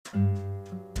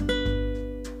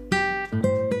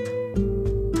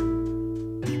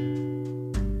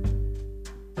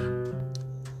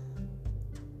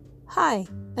Hi,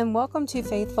 and welcome to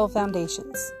Faithful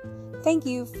Foundations. Thank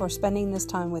you for spending this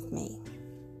time with me.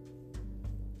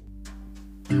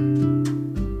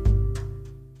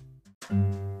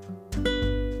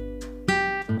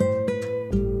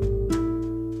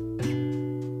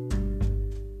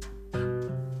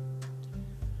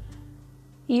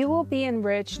 You will be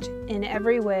enriched in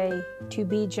every way to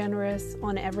be generous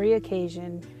on every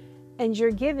occasion, and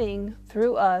your giving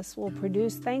through us will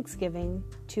produce thanksgiving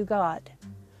to God.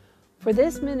 For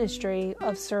this ministry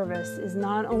of service is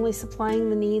not only supplying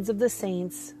the needs of the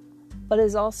saints, but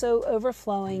is also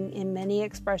overflowing in many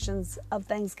expressions of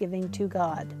thanksgiving to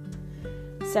God.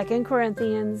 2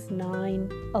 Corinthians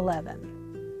 9:11.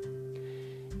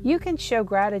 You can show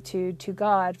gratitude to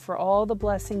God for all the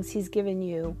blessings He's given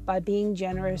you by being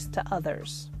generous to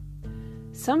others.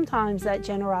 Sometimes that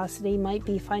generosity might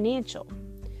be financial.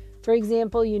 For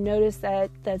example, you notice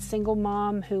that single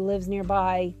mom who lives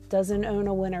nearby doesn't own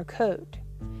a winter coat.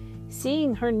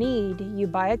 Seeing her need, you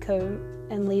buy a coat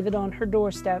and leave it on her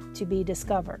doorstep to be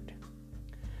discovered.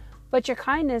 But your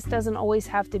kindness doesn't always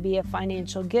have to be a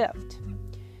financial gift.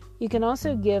 You can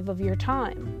also give of your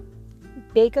time.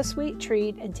 Bake a sweet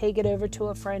treat and take it over to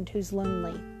a friend who's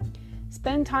lonely.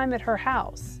 Spend time at her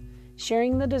house,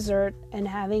 sharing the dessert and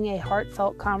having a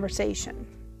heartfelt conversation.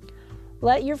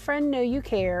 Let your friend know you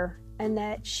care and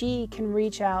that she can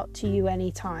reach out to you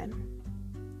anytime.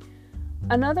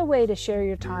 Another way to share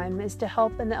your time is to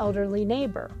help an elderly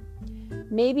neighbor.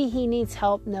 Maybe he needs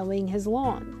help mowing his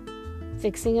lawn,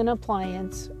 fixing an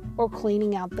appliance, or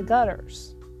cleaning out the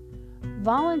gutters.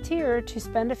 Volunteer to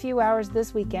spend a few hours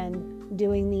this weekend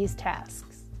doing these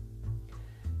tasks.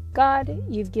 God,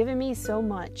 you've given me so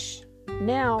much.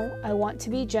 Now I want to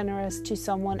be generous to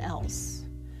someone else.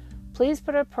 Please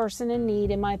put a person in need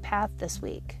in my path this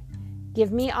week.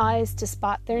 Give me eyes to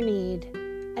spot their need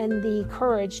and the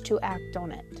courage to act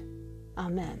on it.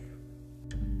 Amen.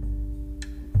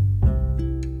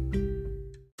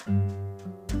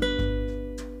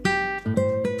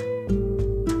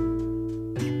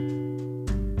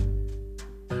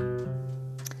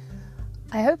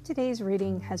 I hope today's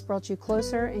reading has brought you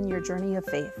closer in your journey of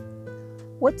faith.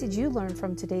 What did you learn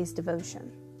from today's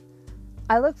devotion?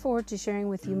 I look forward to sharing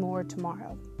with you more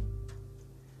tomorrow.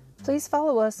 Please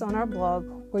follow us on our blog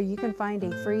where you can find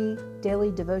a free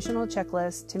daily devotional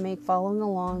checklist to make following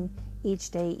along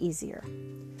each day easier.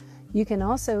 You can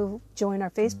also join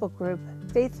our Facebook group,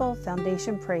 Faithful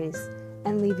Foundation Praise,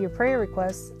 and leave your prayer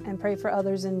requests and pray for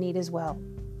others in need as well.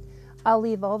 I'll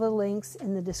leave all the links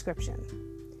in the description.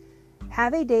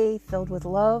 Have a day filled with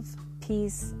love,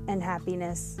 peace, and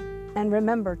happiness, and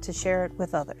remember to share it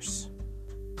with others.